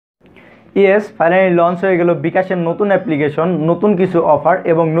Yes, finally launch হয়ে গেল বিকাশের নতুন অ্যাপ্লিকেশন, নতুন কিছু অফার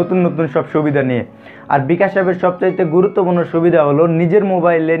এবং নতুন নতুন সব সুবিধা নিয়ে। আর বিকাশ অ্যাপের সবচাইতে গুরুত্বপূর্ণ সুবিধা হলো নিজের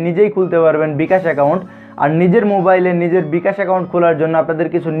মোবাইলে নিজেই খুলতে পারবেন বিকাশ অ্যাকাউন্ট। আর নিজের মোবাইলে নিজের বিকাশ অ্যাকাউন্ট খোলার জন্য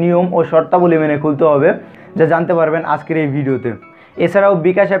আপনাদের কিছু নিয়ম ও শর্তাবলী মেনে খুলতে হবে, যা জানতে পারবেন আজকের এই ভিডিওতে। এছাড়াও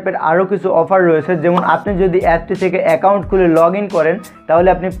বিকাশ অ্যাপের আরও কিছু অফার রয়েছে, যেমন আপনি যদি অ্যাপটি থেকে অ্যাকাউন্ট খুলে লগ ইন করেন তাহলে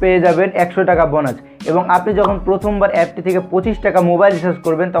আপনি পেয়ে যাবেন 100 টাকা বোনাস, এবং আপনি যখন প্রথমবার অ্যাপটি থেকে 25 টাকা মোবাইল রিচার্জ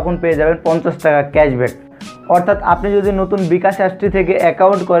করবেন তখন পেয়ে যাবেন 50 টাকা ক্যাশব্যাক। অর্থাৎ আপনি যদি নতুন বিকাশ অ্যাপটি থেকে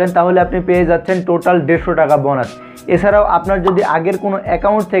অ্যাকাউন্ট করেন তাহলে আপনি পেয়ে যাচ্ছেন টোটাল 150 টাকা বোনাস। এছাড়াও আপনার যদি আগের কোনো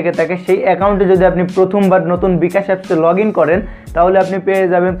অ্যাকাউন্ট থেকে থাকে, সেই অ্যাকাউন্টে যদি আপনি প্রথমবার নতুন বিকাশ অ্যাপসে লগ ইন করেন তাহলে আপনি পেয়ে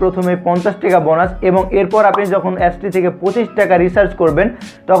যাবেন প্রথমে 50 টাকা বোনাস, এবং এরপর আপনি যখন অ্যাপসটি থেকে 25 টাকা রিচার্জ করবেন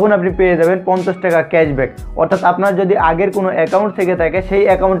তখন আপনি পেয়ে যাবেন 50 টাকা ক্যাশব্যাক। অর্থাৎ আপনার যদি আগের কোনো অ্যাকাউন্ট থেকে থাকে সেই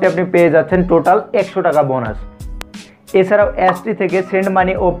অ্যাকাউন্টে আপনি পেয়ে যাচ্ছেন টোটাল 100 টাকা বোনাস। এছাড়াও অ্যাপসটি থেকে সেন্ড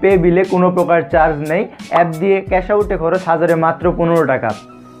মানি ও পে বিলে কোনো প্রকার চার্জ নেই। অ্যাপ দিয়ে ক্যাশ আউটে খরচ হাজারে মাত্র 15 টাকা।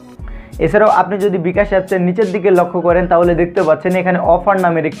 এছাড়াও আপনি যদি বিকাশ অ্যাপসের নিচের দিকে লক্ষ্য করেন তাহলে দেখতে পাচ্ছেন এখানে অফার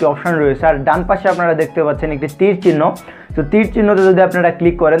নামের একটি অপশন রয়েছে, আর ডান পাশে আপনারা দেখতে পাচ্ছেন একটি তীর চিহ্ন। তো তীর চিহ্নতে যদি আপনারা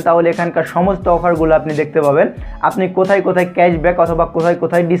ক্লিক করেন তাহলে এখানকার সমস্ত অফারগুলো আপনি দেখতে পাবেন, আপনি কোথায় কোথায় ক্যাশব্যাক অথবা কোথায়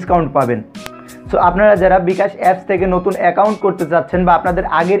কোথায় ডিসকাউন্ট পাবেন। সো আপনারা যারা বিকাশ অ্যাপস থেকে নতুন অ্যাকাউন্ট করতে চাচ্ছেন বা আপনাদের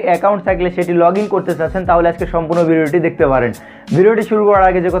আগের অ্যাকাউন্ট থাকলে সেটি লগ ইন করতে চাচ্ছেন তাহলে আজকে সম্পূর্ণ ভিডিওটি দেখতে পারেন। ভিডিওটি শুরু করার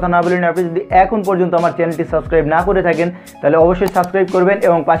আগে যে কথা না বলেন, আপনি যদি এখন পর্যন্ত আমার চ্যানেলটি সাবস্ক্রাইব না করে থাকেন তাহলে অবশ্যই সাবস্ক্রাইব করবেন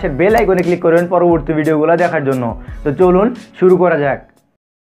এবং পাশের বেল আইকনে ক্লিক করবেন পরবর্তী ভিডিওগুলো দেখার জন্য। তো চলুন শুরু করা যাক।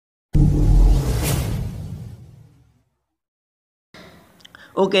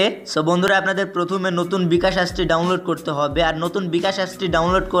 ওকে, সো বন্ধুরা, আপনাদের প্রথমে নতুন বিকাশ অ্যাপসটি ডাউনলোড করতে হবে। আর নতুন বিকাশ অ্যাপসটি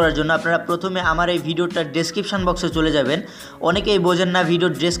ডাউনলোড করার জন্য আপনারা প্রথমে আমার এই ভিডিওটার ডেসক্রিপশন বক্সে চলে যাবেন। অনেকেই বোঝেন না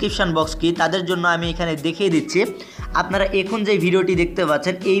ভিডিওর ডেসক্রিপশন বক্স কি, তাদের জন্য আমি এখানে দেখিয়ে দিচ্ছি। আপনারা এখন যে ভিডিওটি দেখতে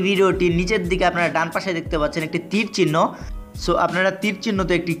পাচ্ছেন এই ভিডিওটির নিচের দিকে আপনারা ডান পাশে দেখতে পাচ্ছেন একটি তীর চিহ্ন। সো আপনারা তীর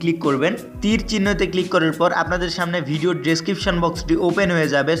চিহ্নতে একটি ক্লিক করবেন। তীর চিহ্নতে ক্লিক করার পর আপনাদের সামনে ভিডিওর ডেসক্রিপশন বক্সটি ওপেন হয়ে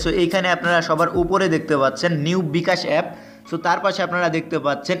যাবে। সো এইখানে আপনারা সবার উপরে দেখতে পাচ্ছেন নিউ বিকাশ অ্যাপ। সো তার পাশে আপনারা দেখতে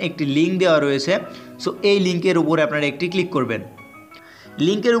পাচ্ছেন একটি লিঙ্ক দেওয়া রয়েছে। সো এই লিঙ্কের উপরে আপনারা একটি ক্লিক করবেন।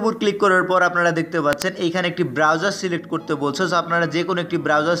 লিঙ্কের উপর ক্লিক করার পর আপনারা দেখতে পাচ্ছেন এইখানে একটি ব্রাউজার সিলেক্ট করতে বলছে। সো আপনারা যে কোনো একটি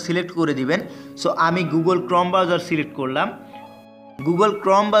ব্রাউজার সিলেক্ট করে দিবেন। সো আমি গুগল ক্রোম ব্রাউজার সিলেক্ট করলাম। গুগল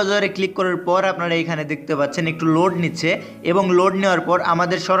ক্রোম ব্রাউজারে ক্লিক করার পর আপনারা এখানে দেখতে পাচ্ছেন একটু লোড নিচ্ছে, এবং লোড নেওয়ার পর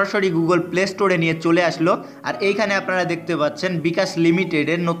আমাদের সরাসরি গুগল প্লে স্টোরে নিয়ে চলে আসলো। আর এইখানে আপনারা দেখতে পাচ্ছেন বিকাশ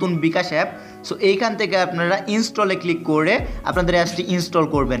লিমিটেডের নতুন বিকাশ অ্যাপ। সো এইখান থেকে আপনারা ইনস্টলে ক্লিক করে আপনাদের অ্যাপসটি ইনস্টল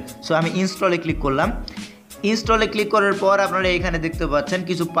করবেন। সো আমি ইনস্টলে ক্লিক করলাম। ইনস্টলে ক্লিক করার পর আপনারা এখানে দেখতে পাচ্ছেন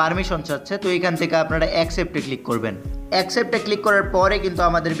কিছু পারমিশন চাচ্ছে, তো এখান থেকে আপনারা অ্যাকসেপ্টে ক্লিক করবেন। অ্যাকসেপ্টে ক্লিক করার পরে কিন্তু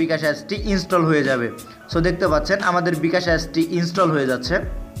আমাদের বিকাশ অ্যাপসটি ইনস্টল হয়ে যাবে। সো দেখতে পাচ্ছেন আমাদের বিকাশ অ্যাপসটি ইনস্টল হয়ে যাচ্ছে।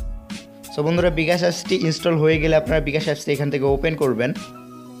 সো বন্ধুরা, বিকাশ অ্যাপসটি ইনস্টল হয়ে গেলে আপনারা বিকাশ অ্যাপসটি এখান থেকে ওপেন করবেন।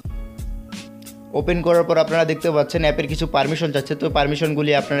 ওপেন করার পর আপনারা দেখতে পাচ্ছেন অ্যাপের কিছু পারমিশন চাচ্ছে, তো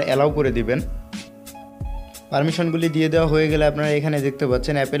পারমিশনগুলি আপনারা অ্যালাউ করে দিবেন। পারমিশনগুলি দিয়ে দেওয়া হয়ে গেলে আপনারা এখানে দেখতে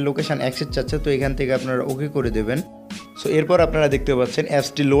পাচ্ছেন অ্যাপের লোকেশন অ্যাক্সেস চাচ্ছে, তো এখান থেকে আপনারা ওকে করে দেবেন। সো এরপর আপনারা দেখতে পাচ্ছেন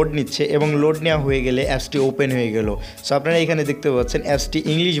অ্যাপসটি লোড নিচ্ছে, এবং লোড নেওয়া হয়ে গেলে অ্যাপসটি ওপেন হয়ে গেল। সো আপনারা এখানে দেখতে পাচ্ছেন অ্যাপসটি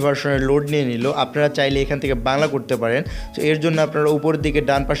ইংলিশ ভার্সনের লোড নিয়ে নিল। আপনারা চাইলে এখান থেকে বাংলা করতে পারেন। সো এর জন্য আপনারা উপরের দিকে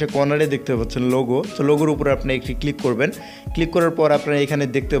ডান পাশে কর্নারে দেখতে পাচ্ছেন লোগো। তো লোগোর উপরে আপনারা একটি ক্লিক করবেন। ক্লিক করার পর আপনারা এখানে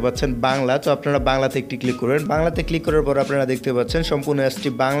দেখতে পাচ্ছেন বাংলা। তো আপনারা বাংলাতে একটি ক্লিক করবেন। বাংলাতে ক্লিক করার পর আপনারা দেখতে পাচ্ছেন সম্পূর্ণ অ্যাপসটি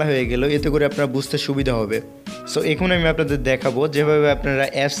বাংলা হয়ে গেল। এতে করে আপনারা বুঝতে সুবিধা হবে। সো এখন আমি আপনাদের দেখাবো যেভাবে আপনারা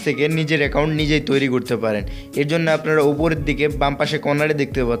অ্যাপস থেকে নিজের অ্যাকাউন্ট নিজেই তৈরি করতে পারেন। এর জন্য আপনারা উপরের দিকে বাম পাশে কর্নারে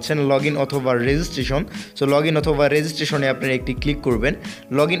দেখতে পাচ্ছেন লগ ইন অথবা রেজিস্ট্রেশন। সো লগ ইন অথবা রেজিস্ট্রেশনে আপনারা একটি ক্লিক করবেন।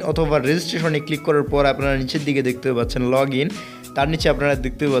 লগ ইন অথবা রেজিস্ট্রেশনে ক্লিক করার পর আপনারা নিচের দিকে দেখতে পাচ্ছেন লগ ইন, তার নিচে আপনারা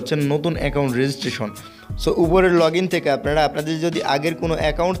দেখতে পাচ্ছেন নতুন অ্যাকাউন্ট রেজিস্ট্রেশন। সো উপরের লগ ইন থেকে আপনারা আপনাদের যদি আগের কোনো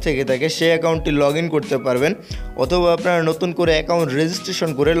অ্যাকাউন্ট থেকে থাকে সেই অ্যাকাউন্টটি লগ ইন করতে পারবেন, অথবা আপনারা নতুন করে অ্যাকাউন্ট রেজিস্ট্রেশন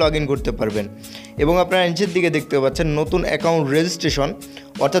করে লগ ইন করতে পারবেন। এবং আপনারা নিচের দিকে দেখতে পাচ্ছেন নতুন অ্যাকাউন্ট রেজিস্ট্রেশন,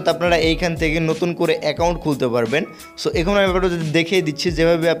 অর্থাৎ আপনারা এইখান থেকে নতুন করে অ্যাকাউন্ট খুলতে পারবেন। সো এখন আমি আপনাদের দেখিয়ে দিচ্ছি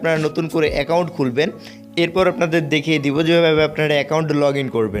যেভাবে আপনারা নতুন করে অ্যাকাউন্ট খুলবেন। এরপর আপনাদের দেখিয়ে দিব যেভাবে আপনারা অ্যাকাউন্ট লগ ইন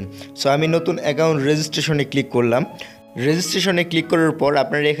করবেন। সো আমি নতুন অ্যাকাউন্ট রেজিস্ট্রেশনে ক্লিক করলাম। রেজিস্ট্রেশনে ক্লিক করার পর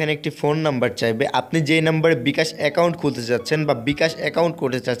আপনারা এখানে একটি ফোন নাম্বার চাইবে। আপনি যেই নাম্বারে বিকাশ অ্যাকাউন্ট খুলতে চাচ্ছেন বা বিকাশ অ্যাকাউন্ট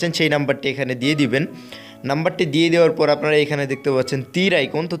করতে চাচ্ছেন সেই নাম্বারটি এখানে দিয়ে দিবেন। নাম্বারটি দিয়ে দেওয়ার পর আপনারা এখানে দেখতে পাচ্ছেন তীর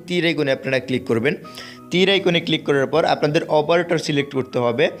আইকন, তো তীর আইকনে আপনারা ক্লিক করবেন। তীর আইকনে ক্লিক করার পর আপনাদের অপারেটর সিলেক্ট করতে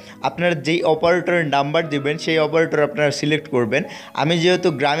হবে। আপনারা যেই অপারেটরের নাম্বার দিবেন সেই অপারেটর আপনারা সিলেক্ট করবেন। আমি যেহেতু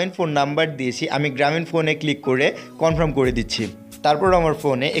গ্রামীণ ফোন নাম্বার দিয়েছি, আমি গ্রামীণ ফোনে ক্লিক করে কনফার্ম করে দিচ্ছি। তারপর আমার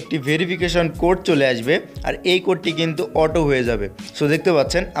ফোনে একটি ভেরিফিকেশন কোড চলে আসবে, আর এই কোডটি কিন্তু অটো হয়ে যাবে। সো দেখতে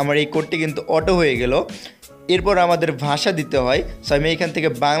পাচ্ছেন আমার এই কোডটি কিন্তু অটো হয়ে গেল। এরপর আমাদের ভাষা দিতে হয়। সো আমি এখান থেকে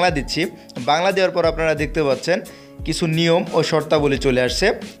বাংলা দিচ্ছি। বাংলা দেওয়ার পর আপনারা দেখতে পাচ্ছেন কিছু নিয়ম ও শর্তাবলী চলে আসছে।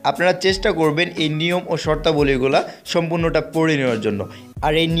 আপনারা চেষ্টা করবেন এই নিয়ম ও শর্তাবলীগুলো সম্পূর্ণটা পড়ে নেওয়ার জন্য।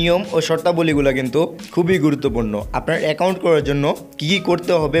 আর এই নিয়ম ও শর্তাবলীগুলো কিন্তু খুবই গুরুত্বপূর্ণ। আপনার অ্যাকাউন্ট করার জন্য কী কী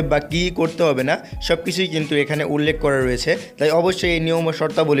করতে হবে বা কী করতে হবে না সব কিছুই কিন্তু এখানে উল্লেখ করা রয়েছে। তাই অবশ্যই এই নিয়ম ও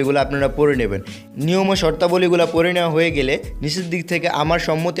শর্তাবলীগুলো আপনারা পড়ে নেবেন। নিয়ম ও শর্তাবলীগুলো পড়ে নেওয়া হয়ে গেলে নিচের দিক থেকে আমার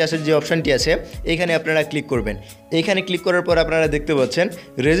সম্মতি আসার যে অপশানটি আছে এখানে আপনারা ক্লিক করবেন। এইখানে ক্লিক করার পর আপনারা দেখতে পাচ্ছেন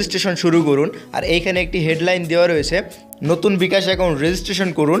রেজিস্ট্রেশন শুরু করুন। আর এইখানে একটি হেডলাইন দেওয়া রয়েছে, নতুন বিকাশ অ্যাকাউন্ট রেজিস্ট্রেশন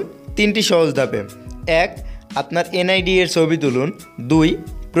করুন 3টি সহজ ধাপে। 1. আপনার এনআইডি এর ছবি তুলুন। 2.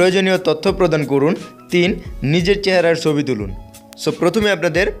 প্রয়োজনীয় তথ্য প্রদান করুন। 3. নিজের চেহারার ছবি তুলুন। সো প্রথমে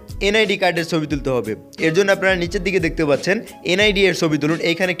আপনাদের এনআইডি কার্ডের ছবি তুলতে হবে। এর জন্য আপনারা নিচের দিকে দেখতে পাচ্ছেন এনআইডি এর ছবি তুলুন,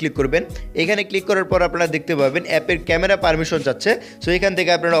 এইখানে ক্লিক করবেন। এখানে ক্লিক করার পর আপনারা দেখতে পাবেন অ্যাপের ক্যামেরা পারমিশন চাচ্ছে। সো এখান থেকে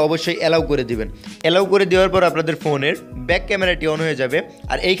আপনারা অবশ্যই অ্যালাউ করে দিবেন। অ্যালাউ করে দেওয়ার পর আপনাদের ফোনের ব্যাক ক্যামেরাটি অন হয়ে যাবে।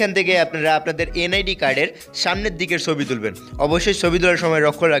 আর এইখান থেকে আপনারা আপনাদের এনআইডি কার্ডের সামনের দিকের ছবি তুলবেন। অবশ্যই ছবি তোলার সময়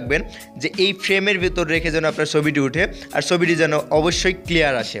লক্ষ্য রাখবেন যে এই ফ্রেমের ভিতর রেখে যেন আপনার ছবিটি উঠে, আর ছবিটি যেন অবশ্যই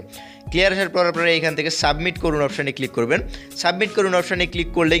ক্লিয়ার আসে। ক্লিয়ার আসার পর আপনারা এখান থেকে সাবমিট করুন অপশানে ক্লিক করবেন। সাবমিট করুন অপশানে ক্লিক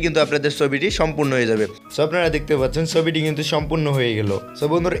করলেই কিন্তু আপনাদের ছবিটি সম্পূর্ণ হয়ে যাবে। সো আপনারা দেখতে পাচ্ছেন ছবিটি কিন্তু সম্পূর্ণ হয়ে গেল। সো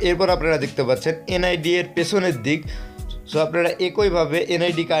বন্ধুরা, এরপর আপনারা দেখতে পাচ্ছেন এনআইডি এর পেছনের দিক। সো আপনারা একইভাবে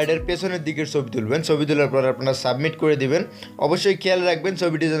এনআইডি কার্ডের পেছনের দিকের ছবি তুলবেন। ছবি তোলার পর আপনারা সাবমিট করে দিবেন। অবশ্যই খেয়াল রাখবেন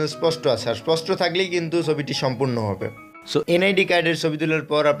ছবিটি যেন স্পষ্ট আসে, আর স্পষ্ট থাকলেই কিন্তু ছবিটি সম্পূর্ণ হবে। সো এনআইডি কার্ডের ছবি তোলার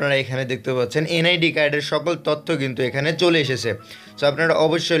পর আপনারা এখানে দেখতে পাচ্ছেন এনআইডি কার্ডের সকল তথ্য কিন্তু এখানে চলে এসেছে। সো আপনারা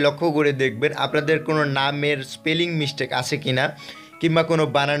অবশ্যই লক্ষ্য করে দেখবেন আপনাদের কোনো নামের স্পেলিং মিস্টেক আছে কিনা, কিংবা কোনো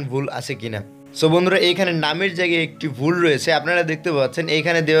বানান ভুল আছে কিনা। সো বন্ধুরা, এইখানে নামের জায়গায় একটি ভুল রয়েছে। আপনারা দেখতে পাচ্ছেন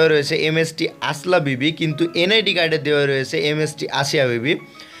এইখানে দেওয়া রয়েছে এমএসটি আসলা বিবি, কিন্তু এনআইডি কার্ডে দেওয়া রয়েছে এমএসটি আসিয়া বিবি।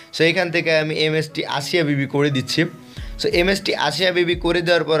 সো এখান থেকে আমি এমএসটি আসিয়া বিবি করে দিচ্ছি। সো এমএসটি আসিয়া বিবি করে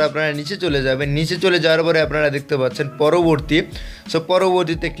দেওয়ার পর আপনারা নিচে চলে যাবেন। নিচে চলে যাওয়ার পরে আপনারা দেখতে পাচ্ছেন পরবর্তী। সো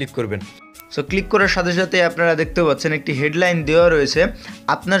পরবর্তীতে ক্লিক করবেন। সো ক্লিক করার সাথে সাথে আপনারা দেখতে পাচ্ছেন একটি হেডলাইন দেওয়া রয়েছে,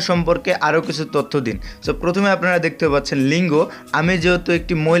 আপনার সম্পর্কে আরও কিছু তথ্য দিন। সো প্রথমে আপনারা দেখতে পাচ্ছেন লিঙ্গ। আমি যেহেতু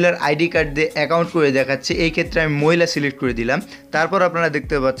একটি মহিলার আইডি কার্ড দিয়ে অ্যাকাউন্ট করে দেখাচ্ছি, এই ক্ষেত্রে আমি মহিলা সিলেক্ট করে দিলাম। তারপর আপনারা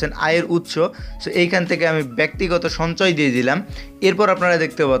দেখতে পাচ্ছেন আয়ের উৎস। সো এইখান থেকে আমি ব্যক্তিগত সঞ্চয় দিয়ে দিলাম। এরপর আপনারা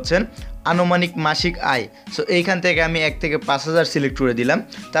দেখতে পাচ্ছেন আনুমানিক মাসিক আয়। সো এইখান থেকে আমি 1 থেকে 5,000 সিলেক্ট করে দিলাম।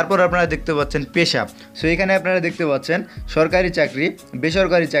 তারপর আপনারা দেখতে পাচ্ছেন পেশা। সো এখানে আপনারা দেখতে পাচ্ছেন সরকারি চাকরি,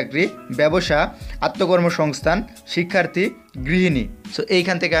 বেসরকারি চাকরি, ব্যবসা, আত্মকর্মসংস্থান, শিক্ষার্থী, গৃহিণী। সো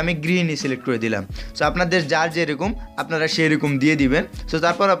এইখান থেকে আমি গৃহিণী সিলেক্ট করে দিলাম। সো আপনাদের যার যেরকম আপনারা সেরকম দিয়ে দিবেন। সো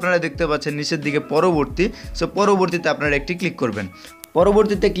তারপর আপনারা দেখতে পাচ্ছেন নিচের দিকে পরবর্তী। সো পরবর্তীতে আপনারা একটি ক্লিক করবেন।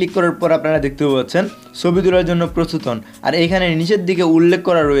 পরবর্তীতে ক্লিক করার পর আপনারা দেখতে পাচ্ছেন ছবি তোলার জন্য প্রস্তুত হন। আর এইখানে নিচের দিকে উল্লেখ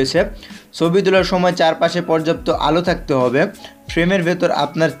করা রয়েছে ছবি তোলার সময় চারপাশে পর্যাপ্ত আলো থাকতে হবে, ফ্রেমের ভেতর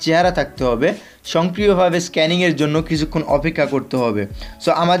আপনার চেহারা থাকতে হবে, সক্রিয়ভাবে স্ক্যানিংয়ের জন্য কিছুক্ষণ অপেক্ষা করতে হবে। সো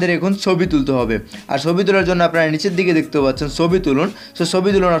আমাদের এখন ছবি তুলতে হবে। আর ছবি তোলার জন্য আপনারা নিচের দিকে দেখতে পাচ্ছেন ছবি তুলুন। সো ছবি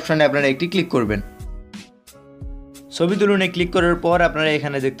তুলুন অপশানে আপনারা একটি ক্লিক করবেন। ছবি তুলুনে ক্লিক করার পর আপনারা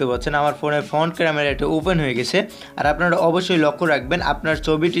এখানে দেখতে পাচ্ছেন আমার ফোনের ফ্রন্ট ক্যামেরাটা ওপেন হয়ে গেছে। আর আপনারা অবশ্যই লক্ষ্য রাখবেন আপনার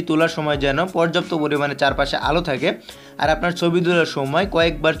ছবিটি তোলার সময় যেন পর্যাপ্ত পরিমাণে চারপাশে আলো থাকে। আর আপনার ছবি তোলার সময়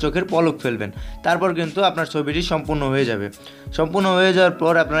কয়েকবার চোখের পলক ফেলবেন, তারপর কিন্তু আপনার ছবিটি সম্পূর্ণ হয়ে যাবে। সম্পূর্ণ হয়ে যাওয়ার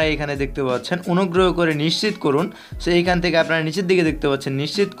পর আপনারা এখানে দেখতে পাচ্ছেন অনুগ্রহ করে নিশ্চিত করুন। সো এইখান থেকে আপনারা নিচের দিকে দেখতে পাচ্ছেন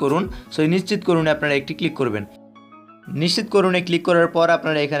নিশ্চিত করুন। সো নিশ্চিত করুন আপনারা একটি ক্লিক করবেন। নিশ্চিত করুনে ক্লিক করার পর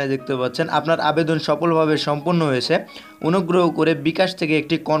আপনারা এখানে দেখতে পাচ্ছেন আপনার আবেদন সফলভাবে সম্পন্ন হয়েছে। অনুগ্রহ করে বিকাশ থেকে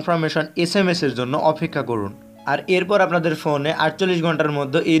একটি কনফার্মেশন SMS এর জন্য অপেক্ষা করুন। আর এরপর আপনাদের ফোনে 48 ঘন্টার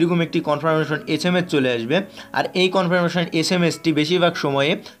মধ্যে এইরকম একটি কনফার্মেশন SMS চলে আসবে। আর এই কনফার্মেশন SMSটি বেশিরভাগ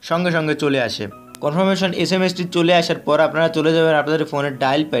সময়ে সঙ্গে সঙ্গে চলে আসে। কনফার্মেশন SMSটি চলে আসার পর আপনারা চলে যাবেন আপনাদের ফোনের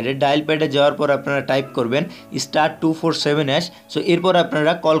ডায়াল প্যাডে যাওয়ার পর আপনারা টাইপ করবেন *247#। সো এরপর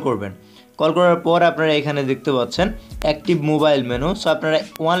আপনারা কল করবেন। কল করার পর আপনারা এখানে দেখতে পাচ্ছেন অ্যাক্টিভ মোবাইল মেনু। সো আপনারা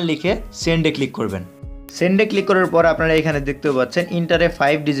 1 লিখে সেন্ডে ক্লিক করবেন। সেন্ডে ক্লিক করার পর আপনারা এখানে দেখতে পাচ্ছেন ইন্টারে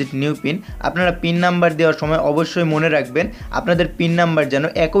 5 ডিজিট নিউ পিন। আপনারা পিন নাম্বার দেওয়ার সময় অবশ্যই মনে রাখবেন আপনাদের পিন নাম্বার যেন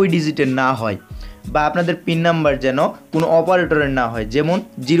একই ডিজিটের না হয়। বা আপনাদের পিন নাম্বার যেন কোনো অপারেটরের না হয়, যেমন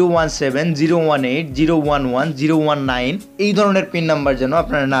 017 018 011 019 এই ধরনের পিন নাম্বার যেন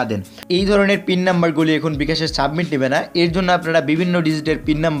আপনারা না দেন। এই ধরনের পিন নাম্বারগুলি এখন বিকাশের সাবমিট নেবে না, এর জন্য আপনারা বিভিন্ন ডিজিটের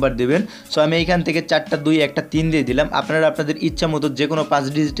পিন নাম্বার দেবেন। সো আমি এইখান থেকে 4টা 2 একটা 3 দিয়ে দিলাম, আপনারা আপনাদের ইচ্ছা মতো যে কোনো 5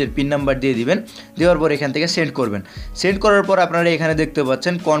 ডিজিটের পিন নাম্বার দিয়ে দিবেন। দেওয়ার পর এখান থেকে সেন্ড করবেন। সেন্ড করার পর আপনারা এখানে দেখতে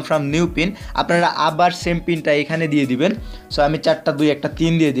পাচ্ছেন কনফার্ম নিউ পিন, আপনারা আবার সেম পিনটা এখানে দিয়ে দিবেন। সো আমি 4টা 2 একটা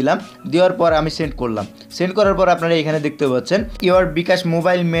 3 দিয়ে দিলাম, দেওয়ার পর আমি সেন্ড করলাম। সেন্ড করার পর আপনারা এখানে দেখতে পাচ্ছেন your bKash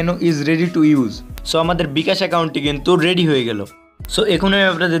mobile menu is ready to use. So আমাদের বিকাশ অ্যাকাউন্টটি কিন্তু রেডি হয়ে গেল। সো এখন আমি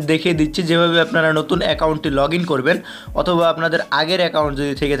আপনাদের দেখিয়ে দিচ্ছি যেভাবে আপনারা নতুন অ্যাকাউন্টটি লগ ইন করবেন, অথবা আপনাদের আগের অ্যাকাউন্ট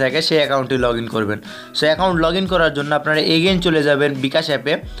যদি থেকে থাকে সেই অ্যাকাউন্টটি লগ ইন করবেন। সো অ্যাকাউন্ট লগ ইন করার জন্য আপনারা এগেইন চলে যাবেন বিকাশ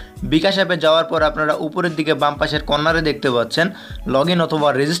অ্যাপে। বিকাশ অ্যাপে যাওয়ার পর আপনারা উপরের দিকে বাম পাশের কর্নারে দেখতে পাচ্ছেন লগ ইন অথবা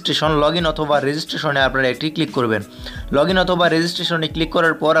রেজিস্ট্রেশন। লগ ইন অথবা রেজিস্ট্রেশনে আপনারা একটি ক্লিক করবেন। লগ ইন অথবা রেজিস্ট্রেশনে ক্লিক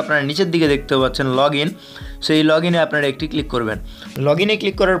করার পর আপনারা নিচের দিকে দেখতে পাচ্ছেন লগ ইন। সেই লগ ইনে আপনারা একটি ক্লিক করবেন। লগ ইনে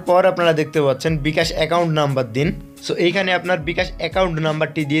ক্লিক করার পর আপনারা দেখতে পাচ্ছেন বিকাশ অ্যাকাউন্ট নাম্বার দিন। সো এইখানে আপনার বিকাশ অ্যাকাউন্ট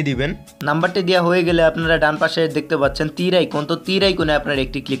নাম্বারটি দিয়ে দিবেন। নাম্বারটি দেওয়া হয়ে গেলে আপনারা ডান পাশে দেখতে পাচ্ছেন তীর আইকন, তো তীর আইকনে আপনারা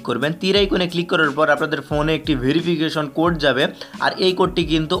একটি ক্লিক করবেন। তীর আইকনে ক্লিক করার পর আপনাদের ফোনে একটি ভেরিফিকেশন কোড যাবে, আর এই কোডটি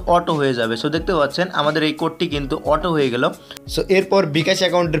কিন্তু অটো হয়ে যাবে। সো দেখতে পাচ্ছেন আমাদের এই কোডটি কিন্তু অটো হয়ে গেল। সো এরপর বিকাশ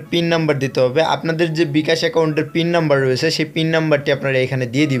অ্যাকাউন্টের পিন নাম্বার দিতে হবে। আপনাদের যে বিকাশ অ্যাকাউন্টের পিন নাম্বার রয়েছে সেই পিন নাম্বারটি আপনারা এখানে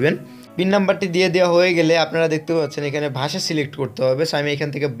দিয়ে দিবেন। পিন নাম্বারটি দিয়ে দেওয়া হয়ে গেলে আপনারা দেখতে পাচ্ছেন এখানে ভাষা সিলেক্ট করতে হবে। সো আমি এখান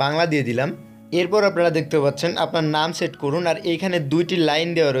থেকে বাংলা দিয়ে দিলাম। এরপর আপনারা দেখতে পাচ্ছেন আপনার নাম সেট করুন, আর এইখানে 2টি লাইন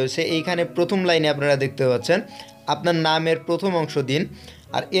দেওয়া রয়েছে। এইখানে প্রথম লাইনে আপনারা দেখতে পাচ্ছেন আপনার নামের প্রথম অংশ দিন,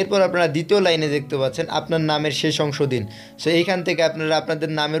 আর এরপর আপনারা দ্বিতীয় লাইনে দেখতে পাচ্ছেন আপনার নামের শেষ অংশ দিন। সো এইখান থেকে আপনারা আপনাদের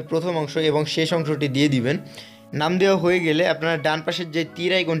নামের প্রথম অংশ এবং শেষ অংশটি দিয়ে দিবেন। নাম দেওয়া হয়ে গেলে আপনারা ডান পাশের যে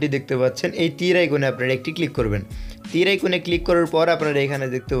তীর আইকনটি দেখতে পাচ্ছেন এই তীর আইকনে আপনারা একটি ক্লিক করবেন। তীর আইকনে ক্লিক করার পর আপনারা এখানে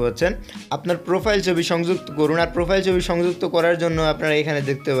দেখতে পাচ্ছেন আপনার প্রোফাইল ছবি সংযুক্ত করুন, আর প্রোফাইল ছবি সংযুক্ত করার জন্য আপনারা এখানে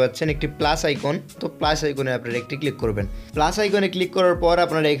দেখতে পাচ্ছেন একটি প্লাস আইকন, তো প্লাস আইকনে আপনারা একটি ক্লিক করবেন। প্লাস আইকনে ক্লিক করার পর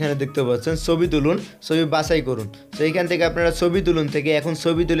আপনারা এখানে দেখতে পাচ্ছেন ছবি তুলুন, ছবি বাছাই করুন। তো এইখান থেকে আপনারা ছবি তুলুন থেকে এখন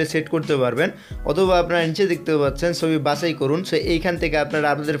ছবি তুলে সেট করতে পারবেন, অথবা আপনারা নিচে দেখতে পাচ্ছেন ছবি বাছাই করুন। সো এইখান থেকে আপনারা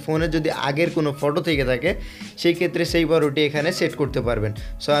আপনাদের ফোনে যদি আগের কোনো ফটো থেকে থাকে সেই ক্ষেত্রে সেই ফটোটি এখানে সেট করতে পারবেন।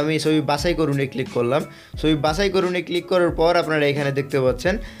 সো আমি ছবি বাছাই করুনে ক্লিক করলাম। ছবি বাছাই করুনে ক্লিক করার পর আপনারা এখানে দেখতে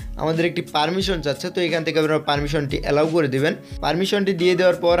পাচ্ছেন আমাদের একটি পারমিশন চাচ্ছে, তো এখান থেকে আপনারা পারমিশনটি অ্যালাউ করে দিবেন। পারমিশনটি দিয়ে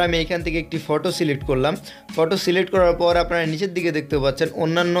দেওয়ার পর আমি এখান থেকে একটি ফটো সিলেক্ট করলাম। ফটো সিলেক্ট করার পর আপনারা নিচের দিকে দেখতে পাচ্ছেন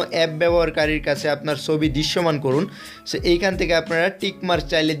অন্যান্য অ্যাপ ব্যবহারকারীর কাছে আপনার ছবি দৃশ্যমান করুন। সো এইখান থেকে আপনারা টিক মার্ক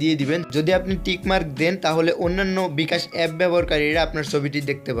চাইলে দিয়ে দিবেন। যদি আপনি টিক মার্ক দেন তাহলে অন্যান্য বিকাশ অ্যাপ ব্যবহারকারীরা আপনার ছবিটি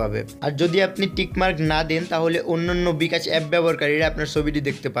দেখতে পাবে, আর যদি আপনি টিক মার্ক না দেন তাহলে অন্যান্য বিকাশ অ্যাপ ব্যবহারকারীরা আপনার ছবিটি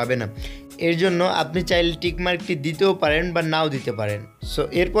দেখতে পাবে না। এর জন্য আপনি চাইলে টিক মার্কটি দিতেও পারেন বা নাও দিতে পারেন। সো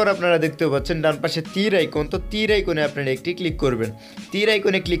এরপর আপনারা দেখতে পাচ্ছেন ডান পাশে তীর আইকন, তো তীর আইকনে আপনারা একটি ক্লিক করবেন। তীর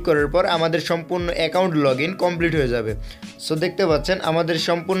আইকনে ক্লিক করার পর আমাদের সম্পূর্ণ অ্যাকাউন্ট লগ ইন কমপ্লিট হয়ে যাবে। সো দেখতে পাচ্ছেন আমাদের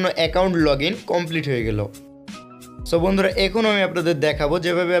সম্পূর্ণ অ্যাকাউন্ট লগ ইন কমপ্লিট হয়ে গেল। সো বন্ধুরা এখন আমি আপনাদের দেখাবো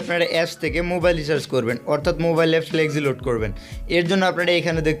যেভাবে আপনারা অ্যাপস থেকে মোবাইল রিচার্জ করবেন, অর্থাৎ মোবাইল অ্যাপস ফ্লেক্সি লোড করবেন। এর জন্য আপনারা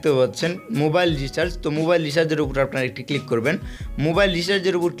এখানে দেখতে পাচ্ছেন মোবাইল রিচার্জ, তো মোবাইল রিচার্জের উপর আপনারা একটি ক্লিক করবেন। মোবাইল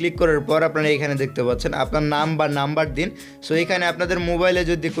রিচার্জের উপর ক্লিক করার পর আপনারা এখানে দেখতে পাচ্ছেন আপনার নাম বা নাম্বার দিন। সো এখানে আপনাদের মোবাইলে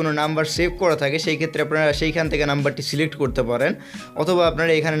যদি কোনো নাম্বার সেভ করা থাকে সেই ক্ষেত্রে আপনারা সেইখান থেকে নাম্বারটি সিলেক্ট করতে পারেন, অথবা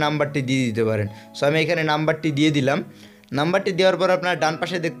আপনারা এখানে নাম্বারটি দিয়ে দিতে পারেন। সো আমি এখানে নাম্বারটি দিয়ে দিলাম। নাম্বারটি দেওয়ার পর আপনারা ডান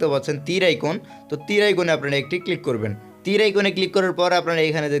পাশে দেখতে পাচ্ছেন তীর আইকন, তো তীর আইকনে আপনারা একটি ক্লিক করবেন। তীর আইকনে ক্লিক করার পর আপনারা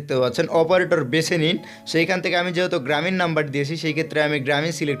এখানে দেখতে পাচ্ছেন অপারেটর বেছে নিন। সো এখান থেকে আমি যেহেতু গ্রামীণ নাম্বার দিয়েছি সেই ক্ষেত্রে আমি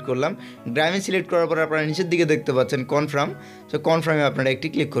গ্রামীণ সিলেক্ট করলাম। গ্রামীণ সিলেক্ট করার পর আপনারা নিচের দিকে দেখতে পাচ্ছেন কনফার্ম, সো কনফার্মে আপনারা একটি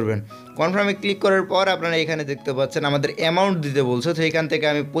ক্লিক করবেন। কনফার্মে ক্লিক করার পর আপনারা এখানে দেখতে পাচ্ছেন আমাদের অ্যামাউন্ট দিতে বলছে, তো এখান থেকে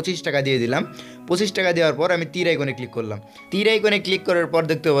আমি 25 টাকা দিয়ে দিলাম। 25 টাকা দেওয়ার পর আমি তীর আইকনে ক্লিক করলাম। তীর আইকনে ক্লিক করার পর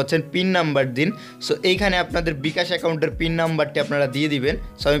দেখতে পাচ্ছেন পিন নাম্বার দিন। সো এইখানে আপনাদের বিকাশ অ্যাকাউন্টের পিন নাম্বারটি আপনারা দিয়ে দিবেন।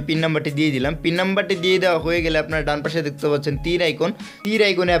 সো আমি পিন নাম্বারটি দিয়ে দিলাম। পিন নাম্বারটি দিয়ে দেওয়া হয়ে গেলে আপনারা ডান পাশে দেখতে পাচ্ছেন তীর আইকন, তীর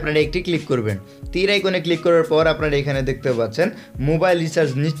আইকনে আপনারা একটি ক্লিক করবেন। তীর আইকনে ক্লিক করার পর আপনারা এখানে দেখতে পাচ্ছেন মোবাইল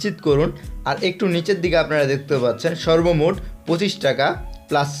রিচার্জ নিশ্চিত করুন, আর একটু নিচের দিকে আপনারা দেখতে পাচ্ছেন সর্বমোট 25 টাকা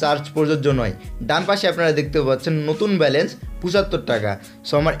প্লাস চার্জ প্রযোজ্য নয়। ডান পাশে আপনারা দেখতে পাচ্ছেন নতুন ব্যালেন্স 75 টাকা।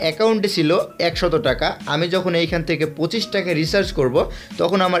 সো আমার অ্যাকাউন্টে ছিল 100 টাকা। আমি যখন এইখান থেকে 25 টাকা রিচার্জ করব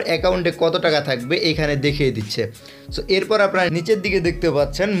তখন আমার অ্যাকাউন্টে কত টাকা থাকবে এইখানে দেখিয়ে দিচ্ছে। সো এরপর আপনারা নিচের দিকে দেখতে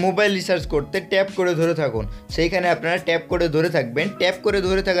পাচ্ছেন মোবাইল রিচার্জ করতে ট্যাপ করে ধরে থাকুন, সেইখানে আপনারা ট্যাপ করে ধরে থাকবেন। ট্যাপ করে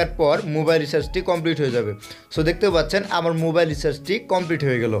ধরে থাকার পর মোবাইল রিচার্জটি কমপ্লিট হয়ে যাবে। সো দেখতে পাচ্ছেন আমার মোবাইল রিচার্জটি কমপ্লিট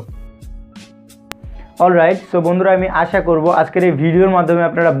হয়ে গেল। অলরাইট, সো বন্ধুরা আমি আশা করব আজকের এই ভিডিওর মাধ্যমে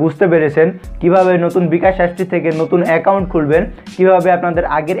আপনারা বুঝতে পেরেছেন কিভাবে নতুন বিকাশ অ্যাপটি থেকে নতুন অ্যাকাউন্ট খুলবেন, কিভাবে আপনাদের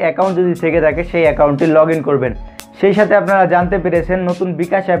আগের অ্যাকাউন্ট যদি থেকে থাকে সেই অ্যাকাউন্টে লগ ইন করবেন। সেই সাথে আপনারা জানতে পেরেছেন নতুন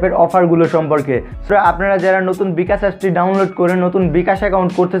বিকাশ অ্যাপের অফারগুলো সম্পর্কে। সো আপনারা যারা নতুন বিকাশ অ্যাপটি ডাউনলোড করে নতুন বিকাশ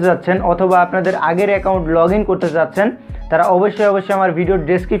অ্যাকাউন্ট করতে চাচ্ছেন অথবা আপনাদের আগের অ্যাকাউন্ট লগ ইন করতে চাচ্ছেন, তারা অবশ্যই আমার ভিডিওর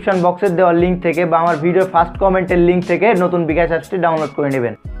ডেসক্রিপশন বক্সের দেওয়া লিঙ্ক থেকে বা আমার ভিডিওর ফার্স্ট কমেন্টের লিঙ্ক থেকে নতুন বিকাশ অ্যাপটি ডাউনলোড করে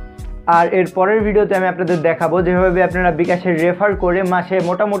নেবেন। আর এর পরের ভিডিওতে আমি আপনাদের দেখাবো যেভাবে আপনারা বিকাশের রেফার করে মাসে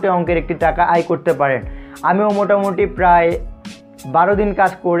মোটামুটি অঙ্কের একটি টাকা আয় করতে পারেন। আমিও মোটামুটি প্রায় 12 দিন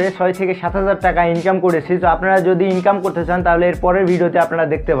কাজ করে 6 থেকে 7,000 টাকা ইনকাম করেছি। তো আপনারা যদি ইনকাম করতে চান তাহলে এর পরের ভিডিওতে আপনারা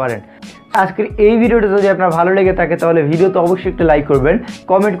দেখতে পারেন। আজকের এই ভিডিওটা যদি আপনার ভালো লেগে থাকে তাহলে ভিডিওতে অবশ্যই একটু লাইক করবেন,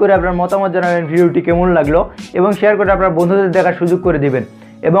 কমেন্ট করে আপনার মতামত জানাবেন ভিডিওটি কেমন লাগলো এবং শেয়ার করে আপনার বন্ধুদের দেখার সুযোগ করে দিবেন।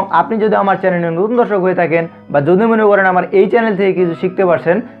 এবং আপনি যদি আমার চ্যানেলে নতুন দর্শক হয়ে থাকেন বা যদি মনে করেন আমার এই চ্যানেল থেকে কিছু শিখতে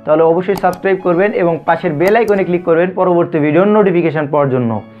পারছেন, তাহলে অবশ্যই সাবস্ক্রাইব করবেন এবং পাশের বেল আইকনে ক্লিক করবেন পরবর্তী ভিডিওর নোটিফিকেশন পাওয়ার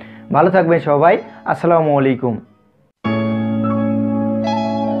জন্য। ভালো থাকবেন সবাই, আসসালামু আলাইকুম।